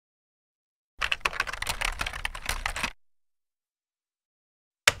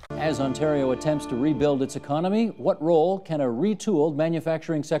As Ontario attempts to rebuild its economy, what role can a retooled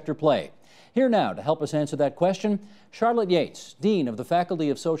manufacturing sector play? Here now to help us answer that question, Charlotte Yates, Dean of the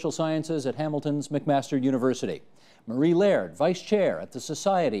Faculty of Social Sciences at Hamilton's McMaster University. Marie Laird, Vice Chair at the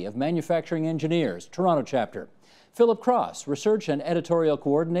Society of Manufacturing Engineers, Toronto chapter. Philip Cross, Research and Editorial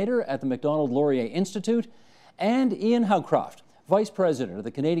Coordinator at the Macdonald-Laurier Institute. And Ian Howcroft, Vice President of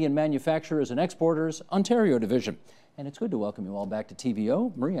the Canadian Manufacturers and Exporters, Ontario Division. And it's good to welcome you all back to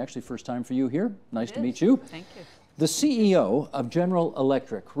TVO. Marie, actually first time for you here. Nice to meet you. Thank you. The CEO of General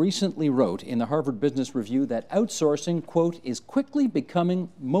Electric recently wrote in the Harvard Business Review that outsourcing, quote, is quickly becoming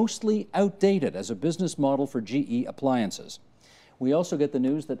mostly outdated as a business model for GE appliances. We also get the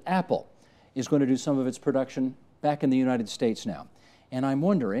news that Apple is going to do some of its production back in the United States now. And I'm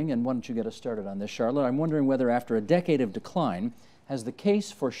wondering, and why don't you get us started on this, Charlotte, I'm wondering whether after a decade of decline, has the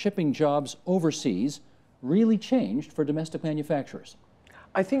case for shipping jobs overseas really changed for domestic manufacturers?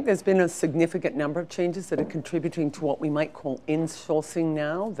 I think there's been a significant number of changes that are contributing to what we might call insourcing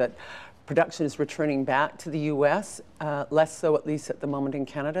now, that production is returning back to the US, less so at least at the moment in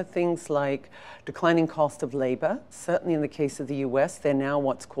Canada. Things like declining cost of labor. Certainly in the case of the US, they're now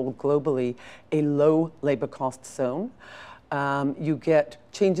what's called globally a low labor cost zone. You get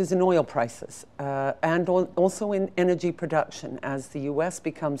changes in oil prices and also in energy production as the US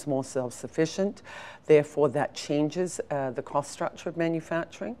becomes more self-sufficient. Therefore, that changes the cost structure of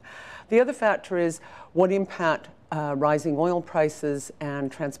manufacturing. The other factor is what impact rising oil prices and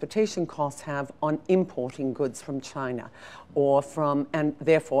transportation costs have on importing goods from China and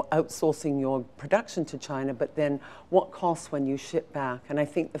therefore outsourcing your production to China, but then what costs when you ship back. And I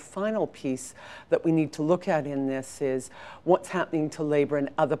think the final piece that we need to look at in this is what's happening to labor in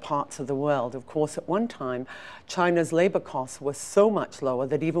other parts of the world. Of course, at one time, China's labor costs were so much lower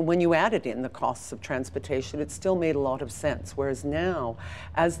that even when you added in the costs of transportation, it still made a lot of sense. Whereas now,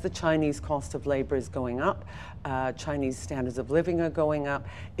 as the Chinese cost of labor is going up, Chinese standards of living are going up,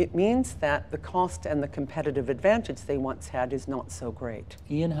 it means that the cost and the competitive advantage they once had is not so great.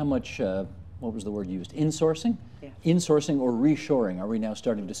 Ian, how much, what was the word used, insourcing? Yeah. Insourcing or reshoring are we now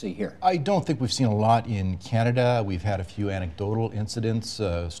starting to see here? I don't think we've seen a lot in Canada. We've had a few anecdotal incidents,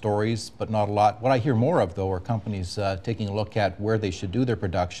 stories, but not a lot. What I hear more of, though, are companies taking a look at where they should do their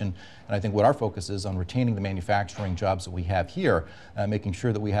production. And I think what our focus is on retaining the manufacturing jobs that we have here, making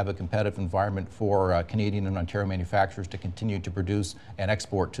sure that we have a competitive environment for Canadian and Ontario manufacturers to continue to produce and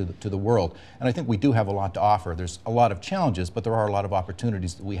export to the world. And I think we do have a lot to offer. There's a lot of challenges, but there are a lot of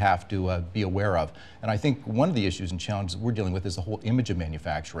opportunities that we have to be aware of. And I think one of the issues and challenges we're dealing with is the whole image of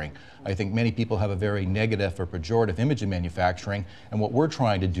manufacturing. I think many people have a very negative or pejorative image of manufacturing, and what we're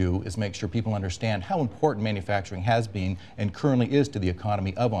trying to do is make sure people understand how important manufacturing has been and currently is to the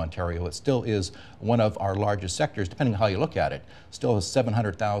economy of Ontario. It still is one of our largest sectors, depending on how you look at it. Still has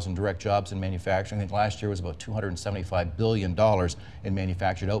 700,000 direct jobs in manufacturing. I think last year was about $275 billion in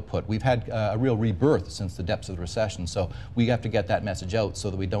manufactured output. We've had a real rebirth since the depths of the recession, so we have to get that message out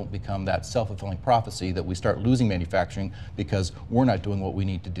so that we don't become that self-fulfilling prophecy that we start losing manufacturing because we're not doing what we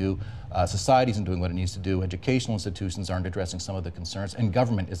need to do. Society isn't doing what it needs to do. Educational institutions aren't addressing some of the concerns, and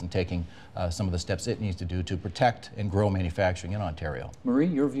government isn't taking some of the steps it needs to do to protect and grow manufacturing in Ontario. Marie,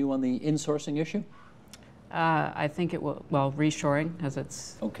 your view on the insourcing issue? I think it will, well, reshoring, as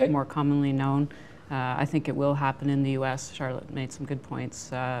it's more commonly known. I think it will happen in the U.S. Charlotte made some good points.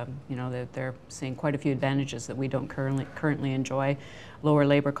 You know, they're seeing quite a few advantages that we don't currently enjoy. Lower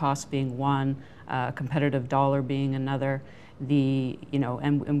labor costs being one, competitive dollar being another.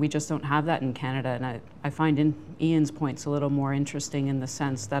 And we just don't have that in Canada. And I find Ian's points a little more interesting in the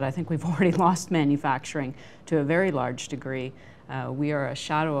sense that I think we've already lost manufacturing to a very large degree. We are a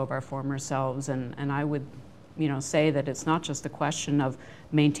shadow of our former selves, and I would say that it's not just a question of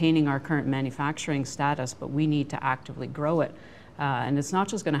maintaining our current manufacturing status, but we need to actively grow it. And it's not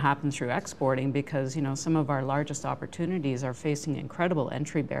just going to happen through exporting because, some of our largest opportunities are facing incredible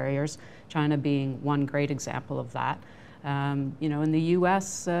entry barriers, China being one great example of that. In the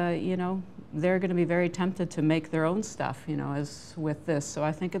U.S., they're going to be very tempted to make their own stuff, as with this. So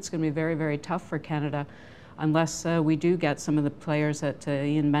I think it's going to be very, very tough for Canada unless we do get some of the players that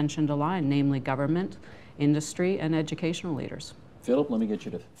Ian mentioned aligned, namely government, industry, and educational leaders. Philip, let me get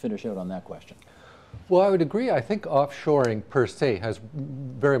you to finish out on that question. Well, I would agree. I think offshoring per se has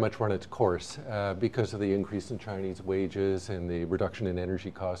very much run its course because of the increase in Chinese wages and the reduction in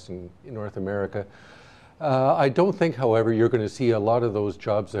energy costs in North America. I don't think, however, you're going to see a lot of those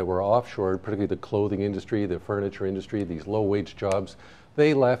jobs that were offshored, particularly the clothing industry, the furniture industry, these low-wage jobs.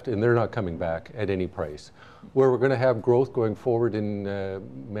 They left and they're not coming back at any price. Where we're going to have growth going forward in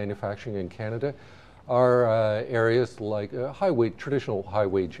manufacturing in Canada are areas like traditional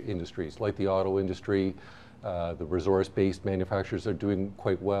high-wage industries, like the auto industry. The resource-based manufacturers are doing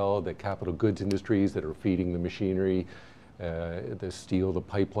quite well. The capital goods industries that are feeding the machinery, the steel, the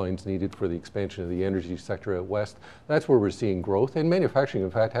pipelines needed for the expansion of the energy sector out west. That's where we're seeing growth. And manufacturing,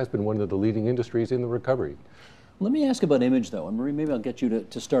 in fact, has been one of the leading industries in the recovery. Let me ask about image, though, and Marie, maybe I'll get you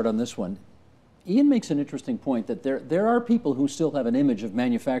to start on this one. Ian makes an interesting point that there are people who still have an image of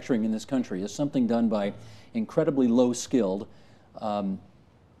manufacturing in this country as something done by incredibly low-skilled,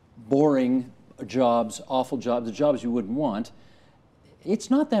 boring jobs, awful jobs, the jobs you wouldn't want.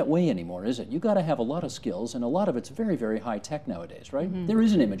 It's not that way anymore, is it? You've got to have a lot of skills, and a lot of it's very, very high tech nowadays, right? Mm-hmm. There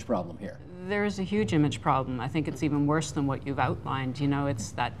is an image problem here. There is a huge image problem. I think it's even worse than what you've outlined. You know,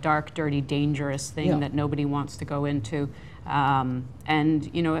 it's that dark, dirty, dangerous thing that nobody wants to go into. And,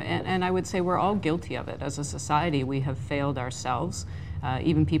 you know, and I would say we're all guilty of it. As a society, we have failed ourselves.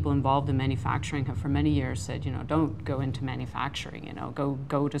 Even people involved in manufacturing have for many years said, you know, don't go into manufacturing, you know,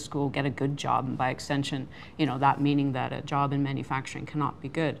 go to school, get a good job, and by extension, you know, that meaning that a job in manufacturing cannot be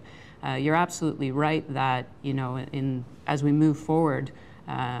good. You're absolutely right that, you know, as we move forward,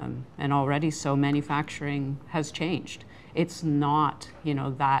 and already so, manufacturing has changed. It's not, you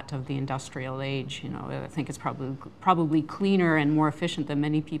know, that of the industrial age. You know, I think it's probably cleaner and more efficient than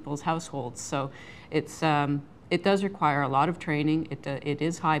many people's households. So it's it does require a lot of training. It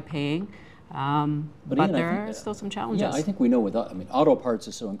is high paying, but Ian, there are still some challenges. Yeah, I think we know I mean, auto parts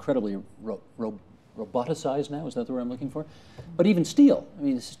is so incredibly roboticized now, is that the word I'm looking for? But even steel, I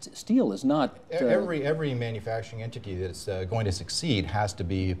mean, steel is not... Every manufacturing entity that's going to succeed has to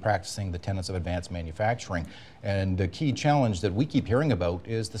be practicing the tenets of advanced manufacturing. And the key challenge that we keep hearing about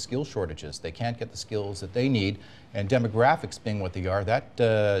is the skill shortages. They can't get the skills that they need, and demographics being what they are, that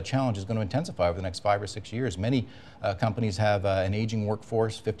challenge is going to intensify over the next 5 or 6 years. Many companies have an aging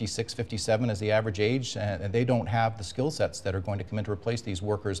workforce, 56, 57 is the average age, and they don't have the skill sets that are going to come in to replace these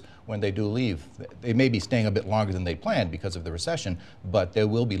workers when they do leave. They may be staying a bit longer than they planned because of the recession, but they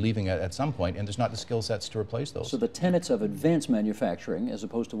will be leaving at some point, and there's not the skill sets to replace those. So the tenets of advanced manufacturing, as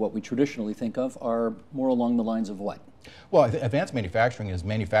opposed to what we traditionally think of, are more along the lines of what? Well, advanced manufacturing is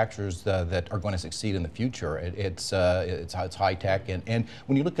manufacturers that are going to succeed in the future. It's high tech, and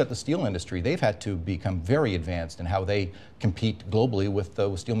when you look at the steel industry, they've had to become very advanced in how they compete globally with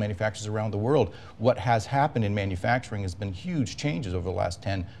steel manufacturers around the world. What has happened in manufacturing has been huge changes over the last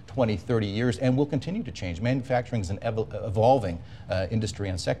 10, 20, 30 years, and will continue to change. Manufacturing is an evolving industry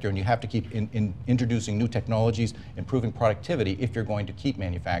and sector, and you have to keep introducing new technologies, improving productivity if you're going to keep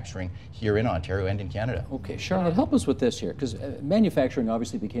manufacturing here in Ontario and in Canada. Okay, Charlotte, help us with this here, because manufacturing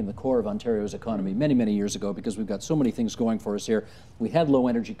obviously became the core of Ontario's economy many, many years ago, because we've got so many things going for us here. We had low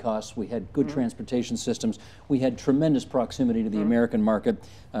energy costs, we had good transportation systems, we had tremendous proximity to the American market,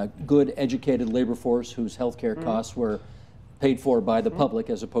 good educated labor force whose healthcare costs were paid for by the public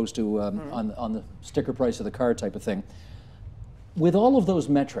as opposed to on the sticker price of the car type of thing. With all of those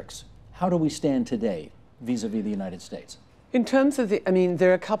metrics, how do we stand today vis-a-vis the United States? In terms of I mean,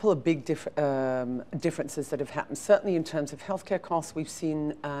 there are a couple of big differences that have happened. Certainly in terms of healthcare costs, we've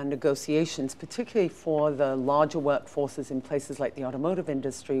seen negotiations, particularly for the larger workforces in places like the automotive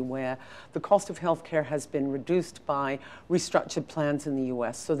industry, where the cost of healthcare has been reduced by restructured plans in the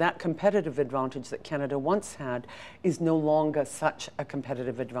US. So that competitive advantage that Canada once had is no longer such a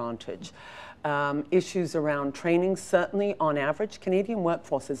competitive advantage. Issues around training, certainly on average, Canadian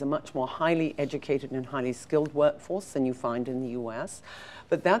workforce is a much more highly educated and highly skilled workforce than you find in the US.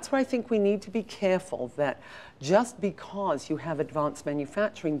 But that's where I think we need to be careful that just because you have advanced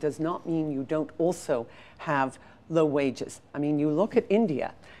manufacturing does not mean you don't also have low wages. I mean, you look at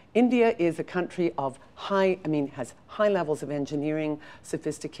India. India is a country of has high levels of engineering,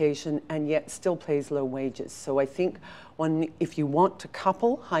 sophistication, and yet still pays low wages. So I think if you want to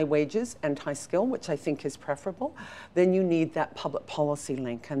couple high wages and high skill, which I think is preferable, then you need that public policy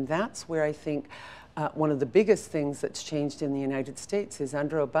link. And that's where I think one of the biggest things that's changed in the United States is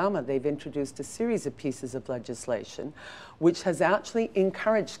under Obama, they've introduced a series of pieces of legislation which has actually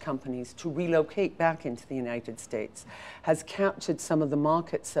encouraged companies to relocate back into the United States, has captured some of the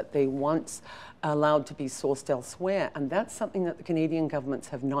markets that they once allowed to be sourced elsewhere. And that's something that the Canadian governments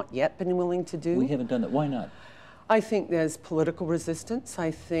have not yet been willing to do. We haven't done that. Why not? I think there's political resistance.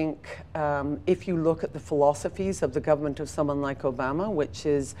 I think if you look at the philosophies of the government of someone like Obama, which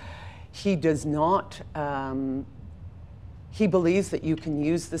is he does not, he believes that you can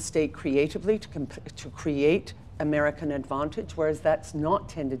use the state creatively to create American advantage, whereas that's not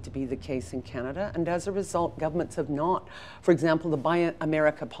tended to be the case in Canada. And as a result, governments have not, for example, the Buy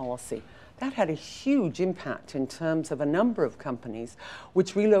America policy, that had a huge impact in terms of a number of companies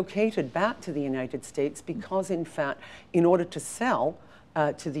which relocated back to the United States because, in fact, in order to sell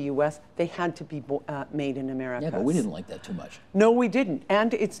to the U.S., they had to be made in America. Yeah, but we didn't like that too much. No, we didn't.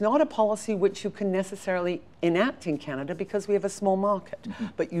 And it's not a policy which you can necessarily enact in Canada because we have a small market.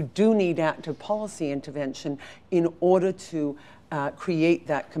 But you do need active policy intervention in order to create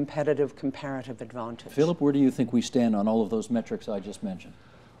that competitive comparative advantage. Philip, where do you think we stand on all of those metrics I just mentioned?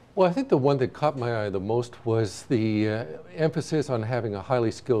 Well, I think the one that caught my eye the most was the emphasis on having a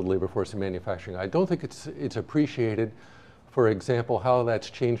highly skilled labor force in manufacturing. I don't think it's appreciated, for example, how that's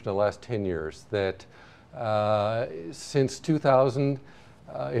changed in the last 10 years. That since 2000,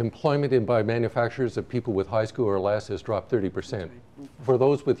 employment by manufacturers of people with high school or less has dropped 30%. For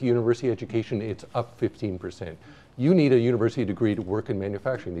those with university education, it's up 15%. You need a university degree to work in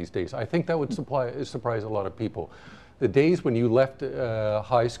manufacturing these days. I think that would surprise a lot of people. The days when you left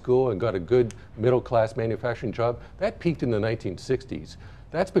high school and got a good middle-class manufacturing job, that peaked in the 1960s.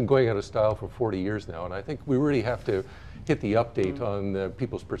 That's been going out of style for 40 years now, and I think we really have to hit the update on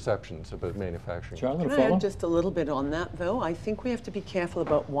people's perceptions about manufacturing. Charlotte, Can I add just a little bit on that, though? I think we have to be careful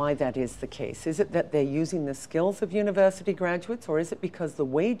about why that is the case. Is it that they're using the skills of university graduates, or is it because the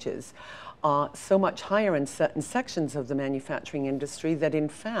wages are so much higher in certain sections of the manufacturing industry that, in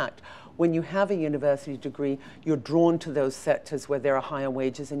fact, when you have a university degree, you're drawn to those sectors where there are higher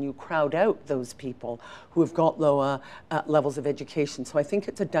wages and you crowd out those people who have got lower levels of education. So I think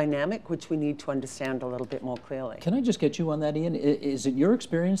it's a dynamic which we need to understand a little bit more clearly. Can I just get you on that, Ian? Is it your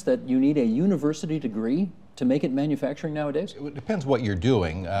experience that you need a university degree to make it manufacturing nowadays? It depends what you're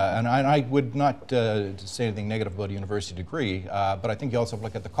doing, and I would not say anything negative about a university degree, but I think you also have to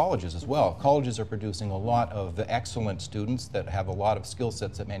look at the colleges as well. Colleges are producing a lot of the excellent students that have a lot of skill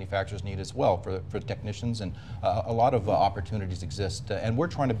sets that manufacturers need as well for technicians, and a lot of opportunities exist. And we're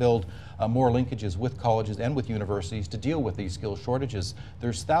trying to build more linkages with colleges and with universities to deal with these skill shortages.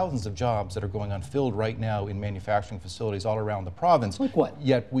 There's thousands of jobs that are going unfilled right now in manufacturing facilities all around the province. Like what?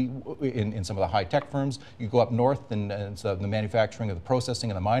 Yet in some of the high-tech firms, you go up north and so the manufacturing of the processing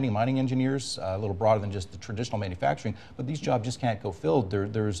and the mining engineers, a little broader than just the traditional manufacturing, but these jobs just can't go filled.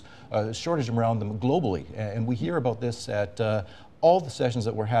 There's a shortage around them globally, and we hear about this at all the sessions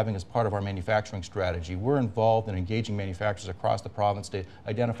that we're having as part of our manufacturing strategy. We're involved in engaging manufacturers across the province to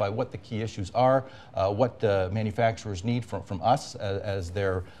identify what the key issues are, what manufacturers need from us as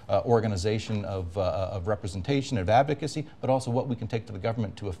their organization of representation, of advocacy, but also what we can take to the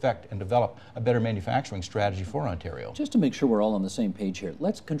government to affect and develop a better manufacturing strategy for Ontario. Just to make sure we're all on the same page here,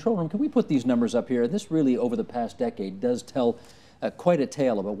 Control Room, can we put these numbers up here? This really, over the past decade, does tell quite a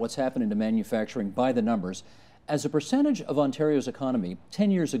tale about what's happening to manufacturing by the numbers. As a percentage of Ontario's economy,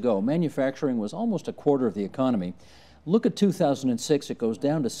 10 years ago, manufacturing was almost a quarter of the economy. Look at 2006, it goes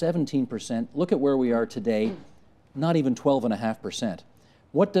down to 17%. Look at where we are today, not even 12.5%.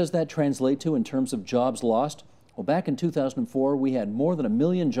 What does that translate to in terms of jobs lost? Well, back in 2004, we had more than 1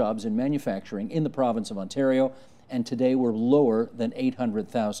 million jobs in manufacturing in the province of Ontario, and today we're lower than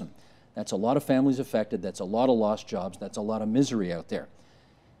 800,000. That's a lot of families affected, that's a lot of lost jobs, that's a lot of misery out there.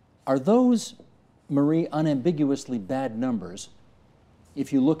 Are those, Marie, unambiguously bad numbers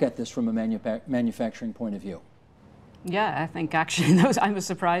if you look at this from a manufacturing point of view? Yeah, I think actually I was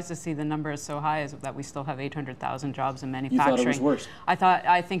surprised to see the number is so high as that we still have 800,000 jobs in manufacturing. You thought it was worse?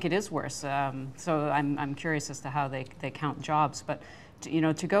 I think it is worse. So I'm curious as to how they count jobs. But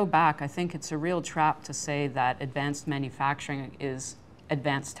to go back, I think it's a real trap to say that advanced manufacturing is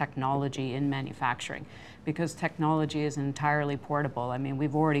advanced technology in manufacturing, because technology is entirely portable. I mean,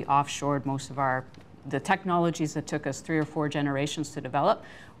 we've already offshored most of the technologies that took us 3 or 4 generations to develop.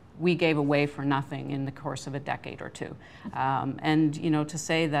 We gave away for nothing in the course of a decade or two. And to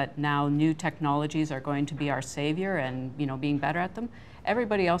say that now new technologies are going to be our savior and being better at them,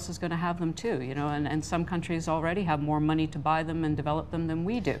 everybody else is going to have them too, and some countries already have more money to buy them and develop them than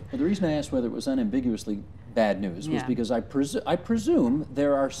we do. Well, the reason I asked whether it was unambiguously bad news was because I presume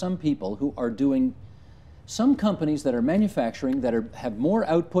there are some people who are doing, some companies that are manufacturing that have more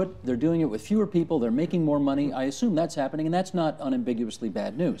output, they're doing it with fewer people, they're making more money. I assume that's happening, and that's not unambiguously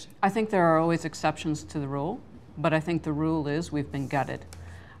bad news. I think there are always exceptions to the rule, but I think the rule is we've been gutted.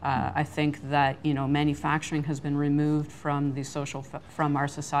 I think that manufacturing has been removed from from our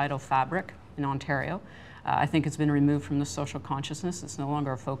societal fabric in Ontario. I think it's been removed from the social consciousness. It's no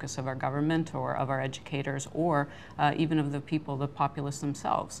longer a focus of our government or of our educators or even of the people, the populace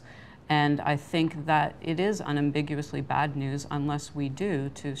themselves. And I think that it is unambiguously bad news unless we do,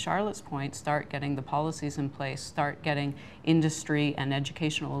 to Charlotte's point, start getting the policies in place, start getting industry and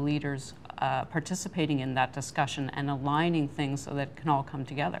educational leaders participating in that discussion and aligning things so that it can all come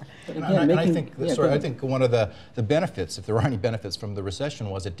together. I think one of the benefits, if there are any benefits from the recession,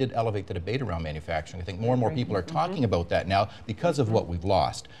 was it did elevate the debate around manufacturing. I think more and more people are talking about that now because of what we've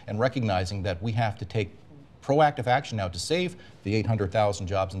lost, and recognizing that we have to take proactive action now to save the 800,000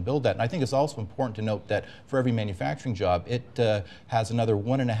 jobs and build that. And I think it's also important to note that for every manufacturing job, it has another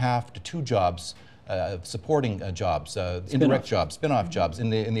 1.5 to 2 jobs supporting jobs, indirect jobs, spin-off jobs. In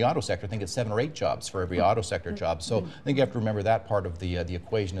the auto sector, I think it's 7 or 8 jobs for every auto sector job. So I think you have to remember that part of the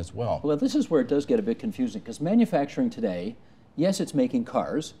equation as well. Well, this is where it does get a bit confusing, because manufacturing today, yes, it's making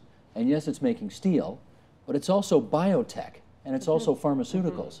cars, and yes, it's making steel, but it's also biotech, and it's also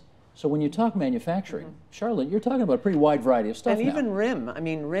pharmaceuticals. So when you talk manufacturing, Charlotte, you're talking about a pretty wide variety of stuff and now. even RIM. I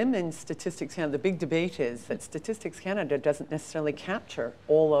mean, RIM in Statistics Canada, the big debate is that Statistics Canada doesn't necessarily capture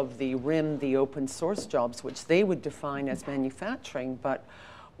all of the RIM, the open source jobs, which they would define as manufacturing, but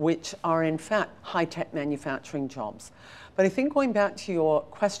which are in fact high-tech manufacturing jobs. But I think going back to your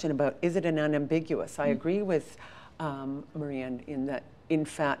question about is it an unambiguous, I agree with Marianne in that, in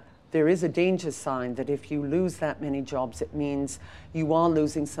fact, there is a danger sign that if you lose that many jobs, it means you are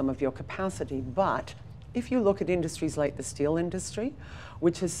losing some of your capacity. But if you look at industries like the steel industry,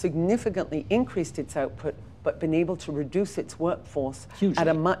 which has significantly increased its output, but been able to reduce its workforce at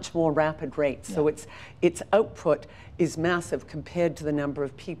a much more rapid rate. So its output is massive compared to the number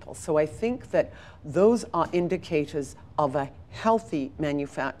of people. So I think that those are indicators of a healthy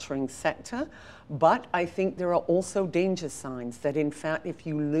manufacturing sector, but I think there are also danger signs that in fact if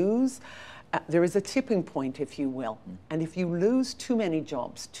you lose, there is a tipping point, if you will, and if you lose too many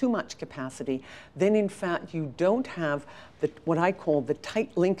jobs, too much capacity, then in fact you don't have what I call the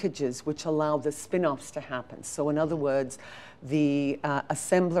tight linkages which allow the spin-offs to happen. So in other words, the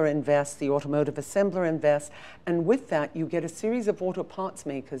assembler invests, the automotive assembler invests, and with that you get a series of auto parts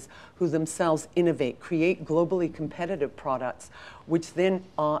makers who themselves innovate, create globally competitive products, which then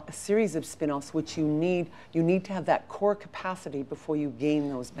are a series of spin-offs which you need to have that core capacity before you gain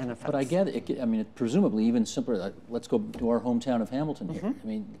those benefits. But I get it, I mean, presumably even simpler, let's go to our hometown of Hamilton here. I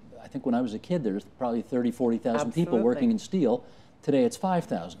mean, I think when I was a kid, there was probably 30,000, 40,000 people working in steel. Today it's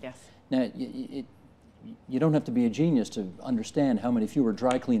 5,000. Yes. Now, you don't have to be a genius to understand how many fewer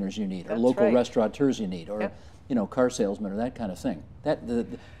dry cleaners you need, or local restaurateurs you need, or you know, car salesmen, or that kind of thing.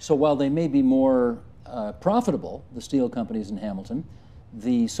 So while they may be more profitable, the steel companies in Hamilton,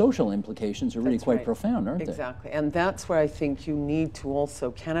 the social implications are really quite profound, aren't they? Exactly, and that's where I think you need to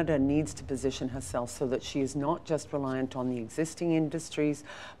also, Canada needs to position herself so that she is not just reliant on the existing industries,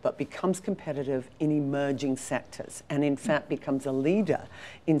 but becomes competitive in emerging sectors, and in fact becomes a leader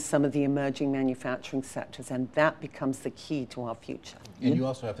in some of the emerging manufacturing sectors, and that becomes the key to our future. And you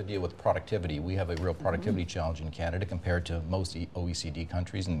also have to deal with productivity. We have a real productivity challenge in Canada compared to most OECD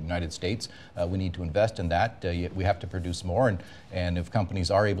countries in the United States. We need to invest in that. We have to produce more, and if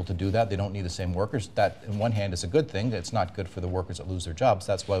companies are able to do that, they don't need the same workers. That, on one hand, is a good thing. It's not good for the workers that lose their jobs.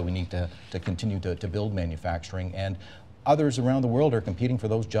 That's why we need to continue to build manufacturing. And others around the world are competing for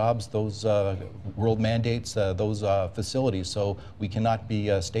those jobs, those world mandates, those facilities. So we cannot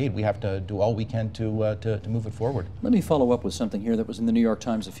be stayed. We have to do all we can to move it forward. Let me follow up with something here that was in the New York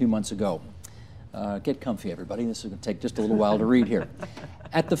Times a few months ago. Get comfy, everybody. This is going to take just a little while to read here.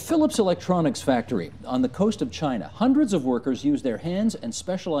 At the Philips Electronics factory on the coast of China, hundreds of workers use their hands and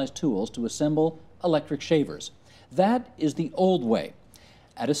specialized tools to assemble electric shavers. That is the old way.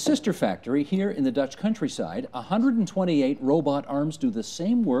 At a sister factory here in the Dutch countryside, 128 robot arms do the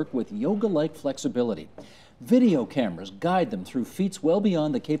same work with yoga-like flexibility. Video cameras guide them through feats well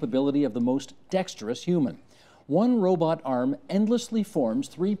beyond the capability of the most dexterous human. One robot arm endlessly forms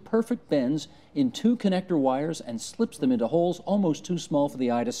 3 perfect bends in 2 connector wires and slips them into holes almost too small for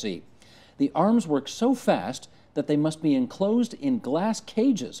the eye to see. The arms work so fast that they must be enclosed in glass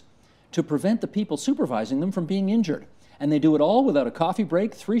cages to prevent the people supervising them from being injured. And they do it all without a coffee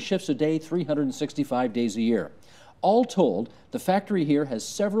break, 3 shifts a day, 365 days a year. All told, the factory here has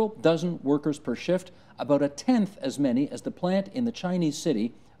several dozen workers per shift, about 1/10 as many as the plant in the Chinese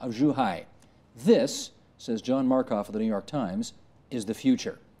city of Zhuhai. This, says John Markoff of the New York Times, is the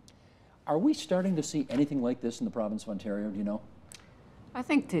future. Are we starting to see anything like this in the province of Ontario, do you know? I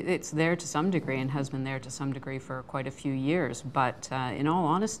think it's there to some degree and has been there to some degree for quite a few years, but in all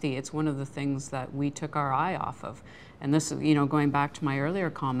honesty, it's one of the things that we took our eye off of. And this, you know, going back to my earlier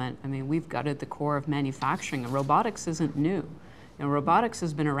comment, I mean, we've gutted the core of manufacturing, and robotics isn't new. You know, robotics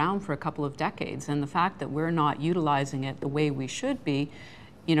has been around for a couple of decades, and the fact that we're not utilizing it the way we should be,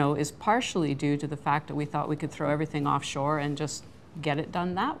 you know, is partially due to the fact that we thought we could throw everything offshore and just get it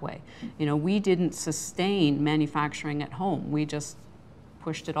done that way. You know, we didn't sustain manufacturing at home. We just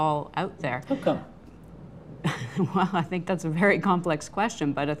pushed it all out there. How come? Well, I think that's a very complex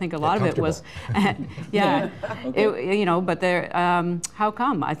question, but I think a lot of it was, yeah, Okay. you know, but there, how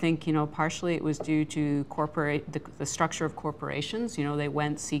come? I think, you know, partially it was due to the structure of corporations. You know, they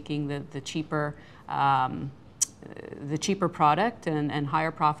went seeking the cheaper product and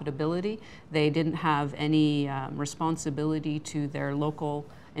higher profitability. They didn't have any responsibility to their local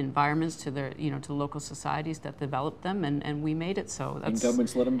environments, to their, you know, to local societies that developed them, and we made it so. And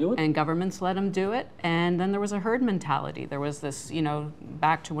governments let them do it? And governments let them do it. And then there was a herd mentality. There was this, you know,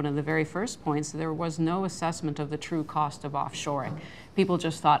 back to one of the very first points, there was no assessment of the true cost of offshoring. People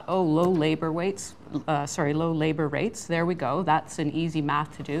just thought, oh, low labor rates, there we go. That's an easy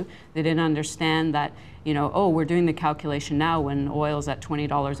math to do. They didn't understand that, you know, oh, we're doing the calculation now when oil's at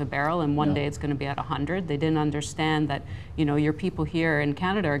 $20 a barrel and one day it's going to be at 100. They didn't understand that, you know, your people here in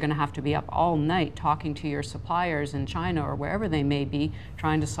Canada are going to have to be up all night talking to your suppliers in China or wherever they may be,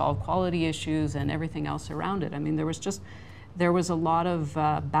 trying to solve quality issues and everything else around it. I mean, there was a lot of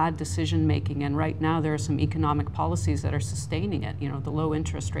bad decision making, and right now there are some economic policies that are sustaining it. You know, the low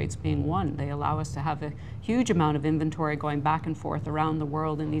interest rates being one. They allow us to have a huge amount of inventory going back and forth around the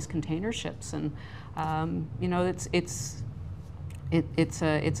world in these container ships, and you know, it's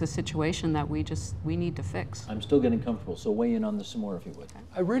a situation that we need to fix. I'm still getting comfortable, so weigh in on this some more if you would.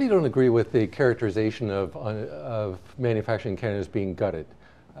 I really don't agree with the characterization of manufacturing in Canada as being gutted.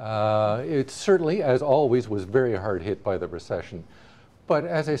 It certainly, as always, was very hard hit by the recession. But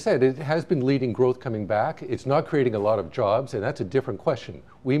as I said, it has been leading growth coming back. It's not creating a lot of jobs, and that's a different question.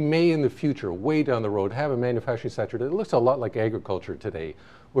 We may in the future, way down the road, have a manufacturing sector that looks a lot like agriculture today,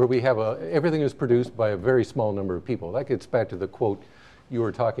 where we have everything is produced by a very small number of people. That gets back to the quote you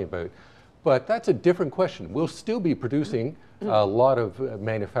were talking about. But that's a different question. We'll still be producing a lot of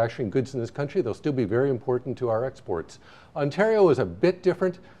manufacturing goods in this country. They'll still be very important to our exports. Ontario is a bit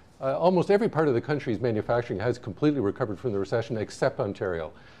different. Almost every part of the country's manufacturing has completely recovered from the recession except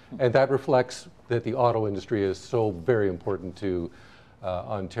Ontario. And that reflects that the auto industry is so very important to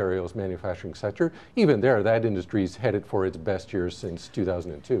Ontario's manufacturing sector. Even there, that industry's headed for its best years since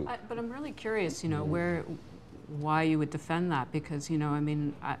 2002. But I'm really curious, you know, why you would defend that, because, you know, I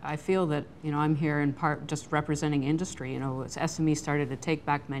mean, I feel that, you know, I'm here in part just representing industry. You know, as SME started to take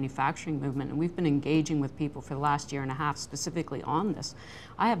back manufacturing movement, and we've been engaging with people for the last year and a half specifically on this.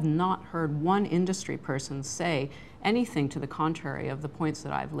 I have not heard one industry person say anything to the contrary of the points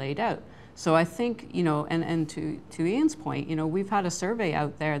that I've laid out. So I think, you know, and to Ian's point, you know, we've had a survey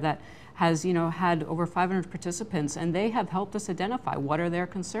out there that has, you know, had over 500 participants, and they have helped us identify what are their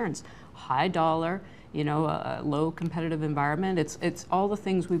concerns. High dollar, you know, a low competitive environment. It's all the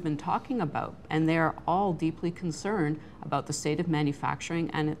things we've been talking about, and they are all deeply concerned about the state of manufacturing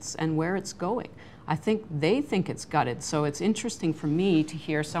and where it's going. I think they think it's gutted, so it's interesting for me to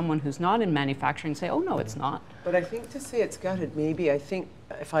hear someone who's not in manufacturing say, oh no, it's not. But I think to say it's gutted, maybe, I think,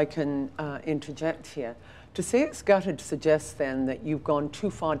 if I can interject here, to say it's gutted suggests then that you've gone too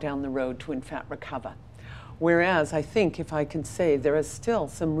far down the road to in fact recover. Whereas I think, if I can say, there are still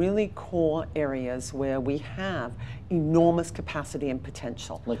some really core areas where we have enormous capacity and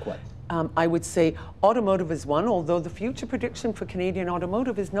potential. Like what? I would say automotive is one, although the future prediction for Canadian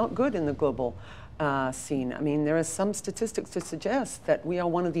automotive is not good in the global scene. I mean, there are some statistics to suggest that we are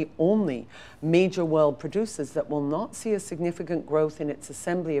one of the only major world producers that will not see a significant growth in its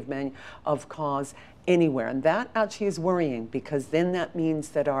assembly of cars anywhere. And that actually is worrying, because then that means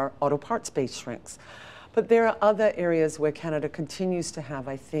that our auto parts base shrinks. But there are other areas where Canada continues to have,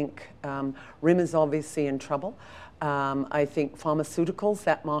 I think, RIM is obviously in trouble. I think pharmaceuticals,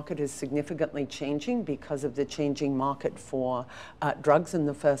 that market is significantly changing because of the changing market for drugs in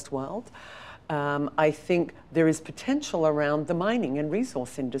the first world. I think there is potential around the mining and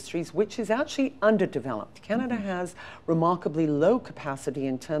resource industries, which is actually underdeveloped. Canada has remarkably low capacity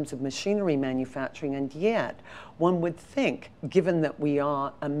in terms of machinery manufacturing, and yet one would think, given that we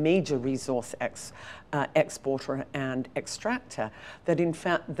are a major resource exporter and extractor, that in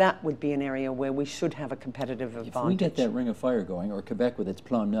fact that would be an area where we should have a competitive advantage. If we get that Ring of Fire going, or Quebec with its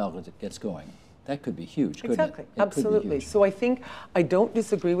Plan Nord as it gets going, that could be huge, couldn't exactly. it? Absolutely. So I think, I don't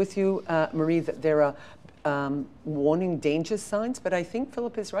disagree with you, Marie, that there are warning danger signs, but I think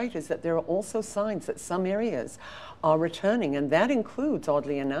Philip is right, is that there are also signs that some areas are returning, and that includes,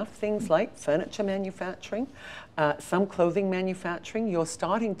 oddly enough, things like furniture manufacturing, some clothing manufacturing. You're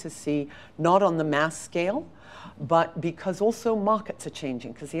starting to see, not on the mass scale, but because also markets are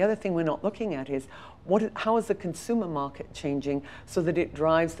changing. Because the other thing we're not looking at is how is the consumer market changing so that it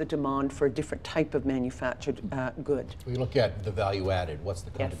drives the demand for a different type of manufactured good. We look at the value added. What's the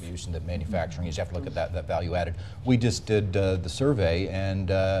contribution that manufacturing is? You have to look at that value added. We just did the survey, and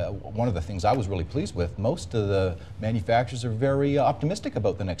one of the things I was really pleased with, most of the manufacturers are very optimistic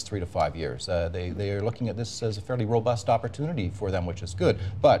about the next 3 to 5 years. They are looking at this as a fairly robust opportunity for them, which is good.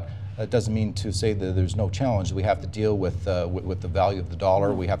 But it doesn't mean to say that there's no challenge. We have to deal with the value of the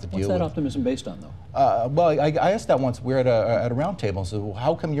dollar. We have to deal with... What's that optimism based on, though? Well, I asked that once. We were at a round table and said, well,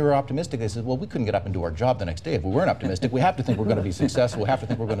 how come you're optimistic? They said, well, we couldn't get up and do our job the next day. If we weren't optimistic, we have to think we're going to be successful. We have to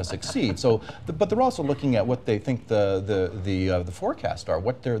think we're going to succeed. So, but they're also looking at what they think the forecasts are,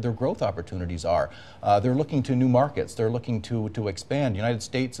 what their growth opportunities are. They're looking to new markets. They're looking to expand. The United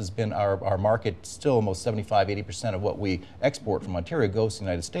States has been our market. Still almost 75–80% of what we export from Ontario goes to the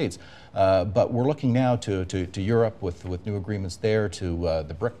United States. But we're looking now to Europe with new agreements there, to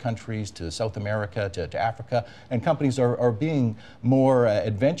the BRIC countries, to South America, to Africa, and companies are being more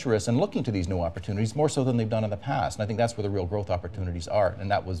adventurous and looking to these new opportunities more so than they've done in the past. And I think that's where the real growth opportunities are,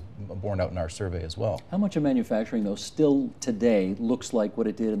 and that was borne out in our survey as well. How much of manufacturing, though, still today looks like what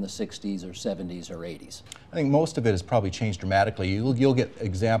it did in the 60s or 70s or 80s? I think most of it has probably changed dramatically. You'll get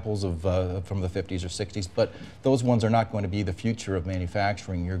examples of from the 50s or 60s, but those ones are not going to be the future of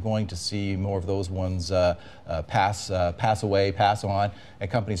manufacturing. You're going to see more of those ones pass away, pass on,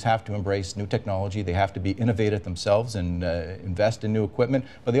 and companies have to embrace new technology. They have to be innovative themselves and invest in new equipment,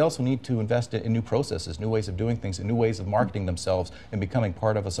 but they also need to invest in new processes, new ways of doing things, and new ways of marketing themselves and becoming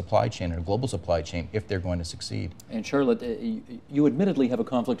part of a supply chain, a global supply chain, if they're going to succeed. And Charlotte, you admittedly have a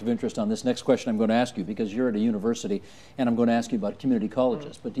conflict of interest on this next question I'm going to ask you, because you're at a university, and I'm going to ask you about community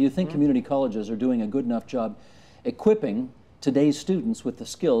colleges. But do you think community colleges are doing a good enough job equipping today's students with the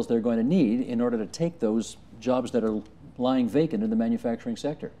skills they're going to need in order to take those jobs that are lying vacant in the manufacturing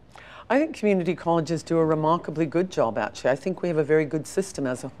sector? I think community colleges do a remarkably good job, actually. I think we have a very good system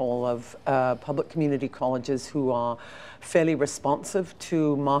as a whole of public community colleges who are fairly responsive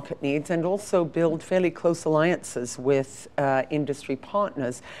to market needs and also build fairly close alliances with industry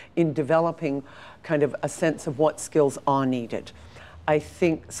partners in developing kind of a sense of what skills are needed. I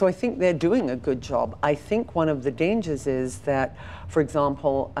think they're doing a good job. I think one of the dangers is that, for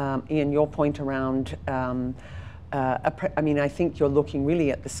example, Ian, your point around I mean, I think you're looking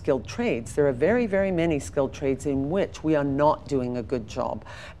really at the skilled trades. There are very, very many skilled trades in which we are not doing a good job.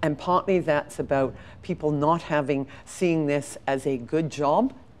 And partly that's about people not seeing this as a good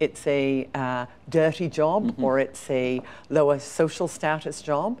job. It's a dirty job, or it's a lower social status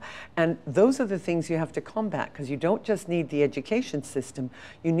job. And those are the things you have to combat, because you don't just need the education system.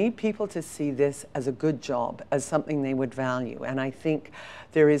 You need people to see this as a good job, as something they would value. And I think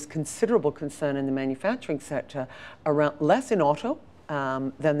there is considerable concern in the manufacturing sector around, less in auto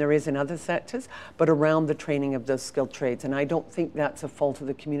than there is in other sectors, but around the training of those skilled trades. And I don't think that's a fault of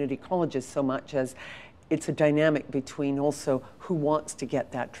the community colleges so much as it's a dynamic between also who wants to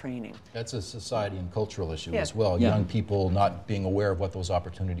get that training. That's a society and cultural issue as well. Young people not being aware of what those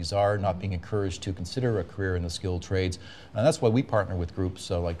opportunities are, not being encouraged to consider a career in the skilled trades. And that's why we partner with groups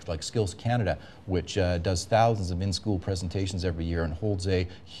like Skills Canada, which does thousands of in-school presentations every year and holds a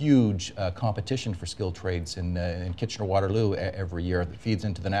huge competition for skilled trades in Kitchener-Waterloo every year that feeds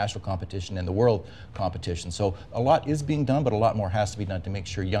into the national competition and the world competition. So a lot is being done, but a lot more has to be done to make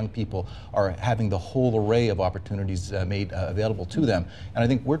sure young people are having the whole array of opportunities made available to them. And I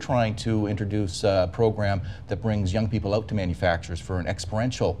think we're trying to introduce a program that brings young people out to manufacturers for an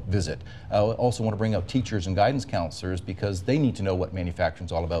experiential visit. Also want to bring out teachers and guidance counselors, because they need to know what manufacturing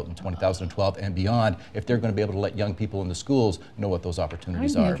is all about in 2012 and beyond if they're going to be able to let young people in the schools know what those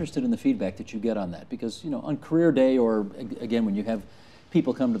opportunities are. I'd be interested in the feedback that you get on that, because, you know, on career day, or again when you have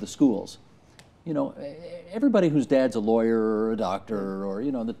people come to the schools, you know, everybody whose dad's a lawyer or a doctor, or,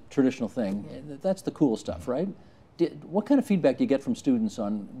 you know, the traditional thing, that's the cool stuff, right? What kind of feedback do you get from students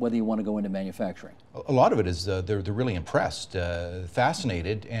on whether you want to go into manufacturing? A lot of it is they're really impressed,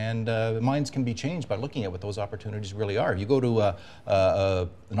 fascinated, and minds can be changed by looking at what those opportunities really are. If you go to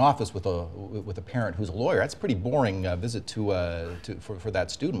an office with a parent who's a lawyer, that's a pretty boring visit for that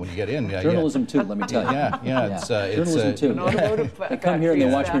student when you get in. Journalism too, let me tell you. It's journalism too. They come here and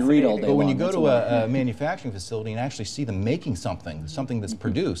they watch me read all day long. But when you long, go to a manufacturing facility and actually see them making something that's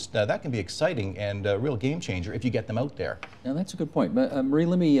produced, that can be exciting and a real game changer if you get them out there. Now that's a good point. Marie,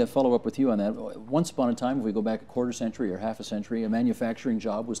 let me follow up with you on that. Once upon a time, if we go back a quarter century or half a century, a manufacturing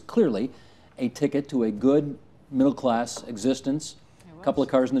job was clearly a ticket to a good middle-class existence. A couple of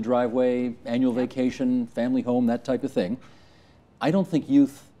cars in the driveway, annual vacation, family home, that type of thing. I don't think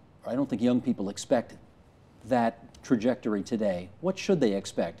young people expect that trajectory today, what should they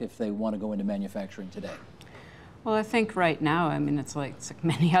expect if they want to go into manufacturing today? Well, I think right now, I mean, it's like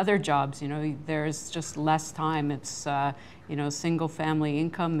many other jobs, you know, there's just less time. It's, you know, single family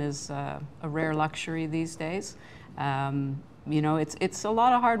income is a rare luxury these days. You know, it's a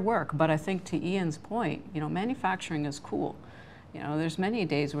lot of hard work, but I think to Ian's point, you know, manufacturing is cool. You know, there's many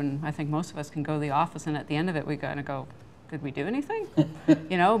days when I think most of us can go to the office and at the end of it, we kind of go, did we do anything?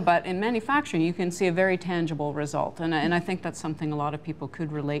 You know, but in manufacturing, you can see a very tangible result. And I think that's something a lot of people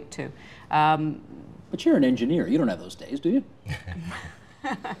could relate to. But you're an engineer. You don't have those days, do you?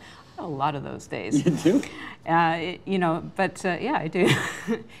 A lot of those days. You do? You know, but yeah, I do.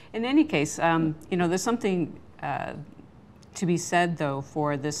 In any case, you know, there's something to be said, though,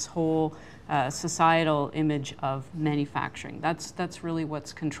 for this whole societal image of manufacturing. That's really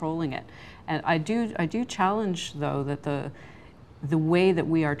what's controlling it. And I do challenge, though, that the way that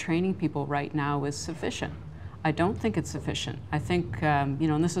we are training people right now is sufficient. I don't think it's sufficient. I think, you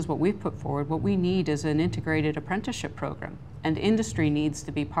know, and this is what we've put forward, what we need is an integrated apprenticeship program. And industry needs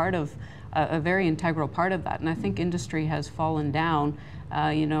to be part of, a very integral part of that. And I think industry has fallen down,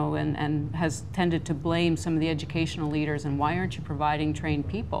 you know, and has tended to blame some of the educational leaders and why aren't you providing trained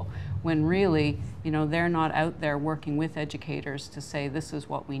people? When really, you know, they're not out there working with educators to say this is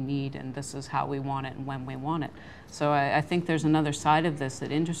what we need and this is how we want it and when we want it. So I think there's another side of this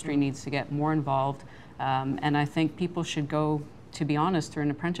that industry needs to get more involved. And I think people should go, to be honest, through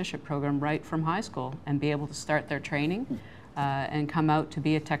an apprenticeship program right from high school and be able to start their training and come out to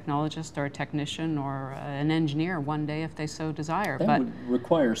be a technologist or a technician or an engineer one day if they so desire. That would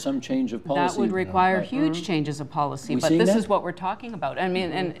require some change of policy. That would require huge changes of policy. But this is what we're talking about. I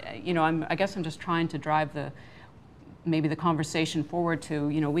mean, and you know, I guess I'm just trying to drive maybe the conversation forward to,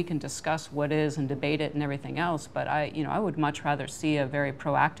 you know, we can discuss what is and debate it and everything else, but you know, I would much rather see a very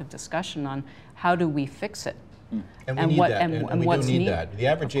proactive discussion on how do we fix it. And we need that, and we do need that. The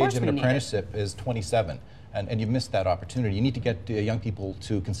average age of an apprenticeship is 27. And you've missed that opportunity. You need to get young people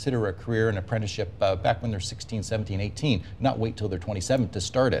to consider a career in apprenticeship back when they're 16, 17, 18, not wait till they're 27 to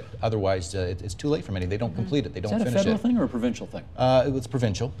start it. Otherwise, it's too late for many. They don't complete it. They don't finish it. Is that a federal thing or a provincial thing? It's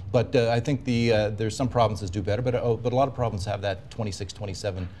provincial, but I think there's some provinces do better, but a lot of provinces have that 26,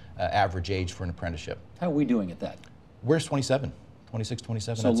 27 average age for an apprenticeship. How are we doing at that? Where's 27? 26,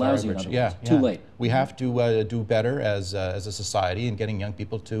 27, so that's lousy, our average. Yeah, too late. We have to do better as a society in getting young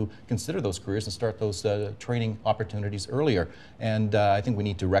people to consider those careers and start those training opportunities earlier. And I think we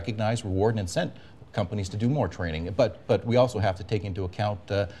need to recognize, reward, and incent companies to do more training. But we also have to take into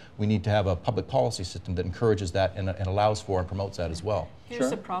account we need to have a public policy system that encourages that and allows for and promotes that as well.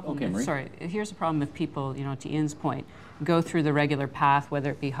 Here's the problem. Here's the problem if people, you know, to Ian's point, go through the regular path,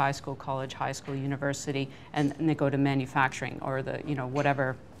 whether it be high school, college, high school, university, and they go to manufacturing or the, you know,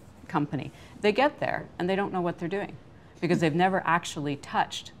 whatever company. They get there and they don't know what they're doing because they've never actually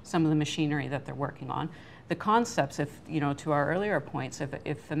touched some of the machinery that they're working on. The concepts, if, you know, to our earlier points,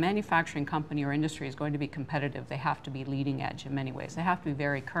 if a manufacturing company or industry is going to be competitive, they have to be leading edge in many ways. They have to be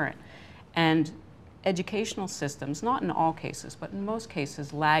very current. And educational systems, not in all cases, but in most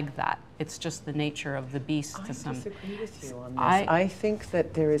cases, lag that. It's just the nature of the beast to some. I disagree with you on this. I think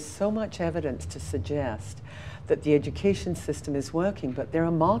that there is so much evidence to suggest that the education system is working, but there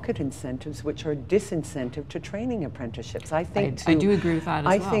are market incentives which are a disincentive to training apprenticeships. I think I do agree with that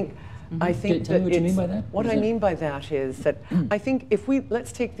as well. I think Tell me what you mean by that. What I mean by that is that I think if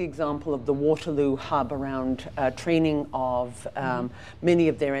let's take the example of the Waterloo hub around training of many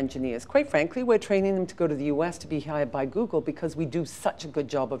of their engineers. Quite frankly, we're training them to go to the US to be hired by Google because we do such a good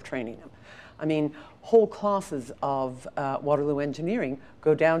job of training them. I mean, whole classes of Waterloo engineering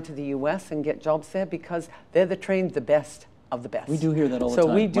go down to the US and get jobs there because they're the best of the best. We do hear that all the time.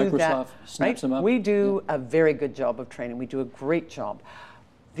 So we do Microsoft that, snaps them up. We do a very good job of training. We do a great job.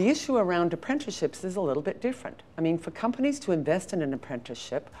 The issue around apprenticeships is a little bit different. I mean, for companies to invest in an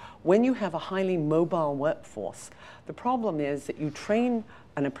apprenticeship, when you have a highly mobile workforce, the problem is that you train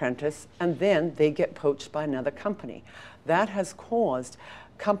an apprentice and then they get poached by another company. That has caused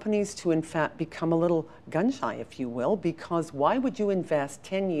companies to, in fact, become a little gun-shy, if you will, because why would you invest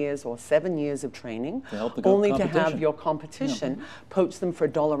 10 years or 7 years of training only to have your competition poach them for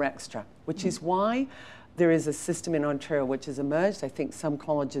 $1 extra, which is why there is a system in Ontario which has emerged. I think some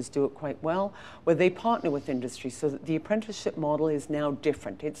colleges do it quite well, where they partner with industry so that the apprenticeship model is now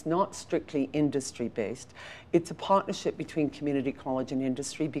different. It's not strictly industry-based. It's a partnership between community college and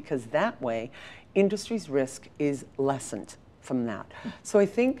industry because that way, industry's risk is lessened from that. So I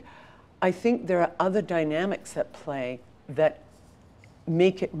think there are other dynamics at play that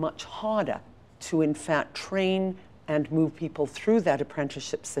make it much harder to, in fact, train and move people through that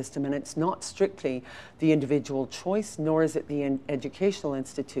apprenticeship system. And it's not strictly the individual choice, nor is it the educational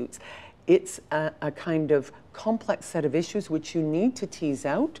institutes. It's a kind of complex set of issues which you need to tease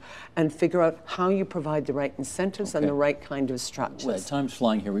out and figure out how you provide the right incentives and the right kind of structures. Well, time's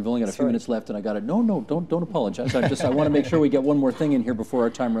flying here. We've only got a few minutes left, and I got it. No, don't apologize. I want to make sure we get one more thing in here before our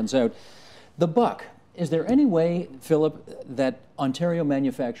time runs out. The buck. Is there any way, Philip, that Ontario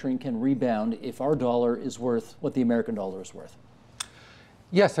manufacturing can rebound if our dollar is worth what the American dollar is worth?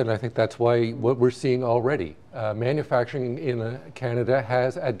 Yes, and I think that's why what we're seeing already. Manufacturing in Canada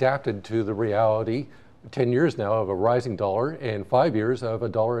has adapted to the reality 10 years now of a rising dollar and 5 years of a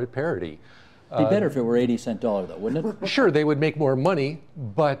dollar at parity. It'd be better if it were 80-cent dollar, though, wouldn't it? Sure, they would make more money,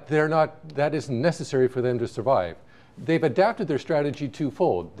 but that isn't necessary for them to survive. They've adapted their strategy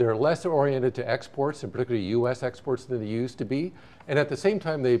twofold. They're less oriented to exports, and particularly U.S. exports, than they used to be. And at the same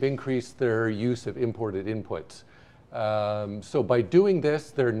time, they've increased their use of imported inputs. So by doing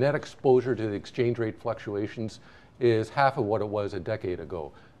this, their net exposure to the exchange rate fluctuations is half of what it was a decade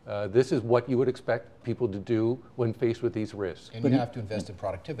ago. This is what you would expect people to do when faced with these risks. And you have to invest in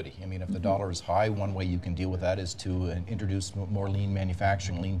productivity. I mean, if the dollar is high, one way you can deal with that is to introduce more lean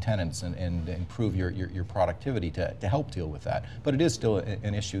manufacturing, lean tenants, and improve your productivity to help deal with that. But it is still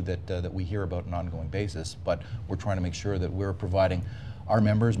an issue that we hear about on an ongoing basis, but we're trying to make sure that we're providing our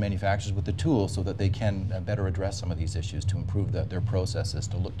members, manufacturers, with the tools so that they can better address some of these issues, to improve their processes,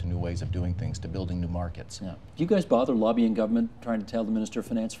 to look to new ways of doing things, to building new markets. Yeah. Do you guys bother lobbying government, trying to tell the Minister of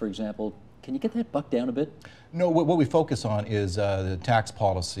Finance, for example, can you get that buck down a bit? No, what we focus on is the tax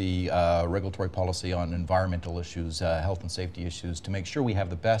policy, regulatory policy on environmental issues, health and safety issues, to make sure we have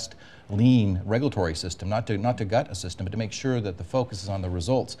the best lean regulatory system, not to gut a system, but to make sure that the focus is on the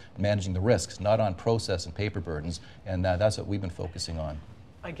results, managing the risks, not on process and paper burdens, and that's what we've been focusing on.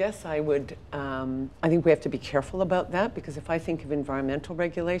 I guess I would, I think we have to be careful about that, because if I think of environmental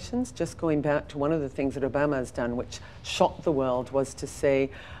regulations, just going back to one of the things that Obama has done, which shocked the world, was to say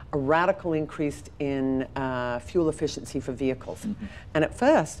a radical increase in fuel efficiency for vehicles. And at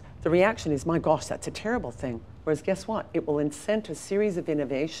first, the reaction is, my gosh, that's a terrible thing. Whereas guess what? It will incent a series of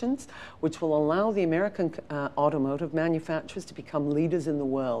innovations which will allow the American automotive manufacturers to become leaders in the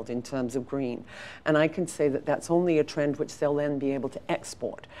world in terms of green. And I can say that that's only a trend which they'll then be able to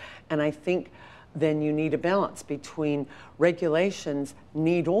export. And I think then you need a balance between regulations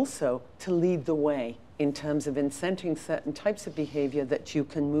need also to lead the way in terms of incenting certain types of behavior that you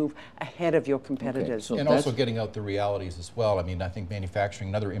can move ahead of your competitors. Okay, so and also getting out the realities as well. I mean, I think manufacturing,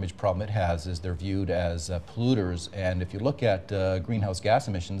 another image problem it has is they're viewed as polluters. And if you look at greenhouse gas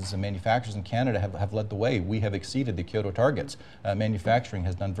emissions, manufacturers in Canada have led the way. We have exceeded the Kyoto targets. Manufacturing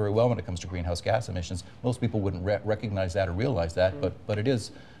has done very well when it comes to greenhouse gas emissions. Most people wouldn't recognize that or realize that, but it is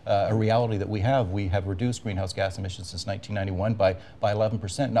a reality that we have. We have reduced greenhouse gas emissions since 1991 by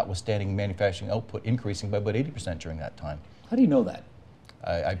 11%, notwithstanding manufacturing output increasing by about 80% during that time. How do you know that?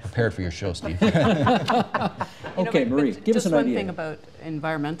 I prepared for your show, Steve. Okay, Marie, give us an idea. Just one thing about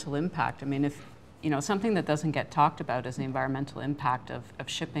environmental impact. I mean, if something that doesn't get talked about is the environmental impact of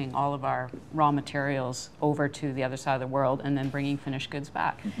shipping all of our raw materials over to the other side of the world and then bringing finished goods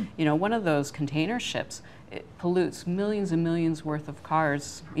back. One of those container ships, it pollutes millions and millions worth of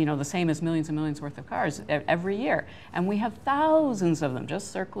cars, the same as millions and millions worth of cars every year. And we have thousands of them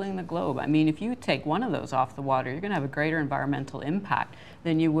just circling the globe. I mean, if you take one of those off the water, you're going to have a greater environmental impact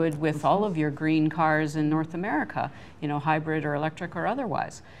than you would with all of your green cars in North America, hybrid or electric or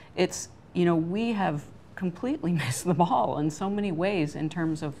otherwise. It's, we have completely missed the ball in so many ways in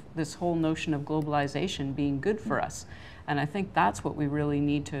terms of this whole notion of globalization being good for us. And I think that's what we really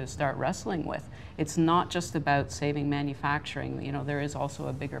need to start wrestling with. It's not just about saving manufacturing. There is also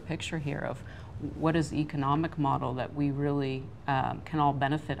a bigger picture here of what is the economic model that we really can all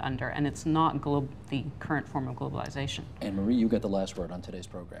benefit under, and it's not the current form of globalization. And Marie, you get the last word on today's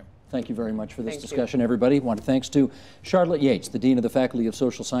program. Thank you very much for this discussion, everybody. I want to thanks to Charlotte Yates, the Dean of the Faculty of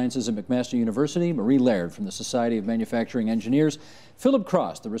Social Sciences at McMaster University, Marie Laird from the Society of Manufacturing Engineers, Philip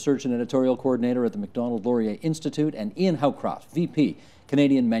Cross, the Research and Editorial Coordinator at the Macdonald-Laurier Institute, and Ian Howcroft, VP,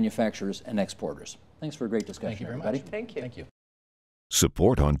 Canadian Manufacturers and Exporters. Thanks for a great discussion, Thank you very everybody. much. Thank you. Thank you.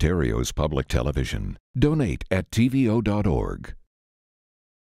 Support Ontario's public television. Donate at tvo.org.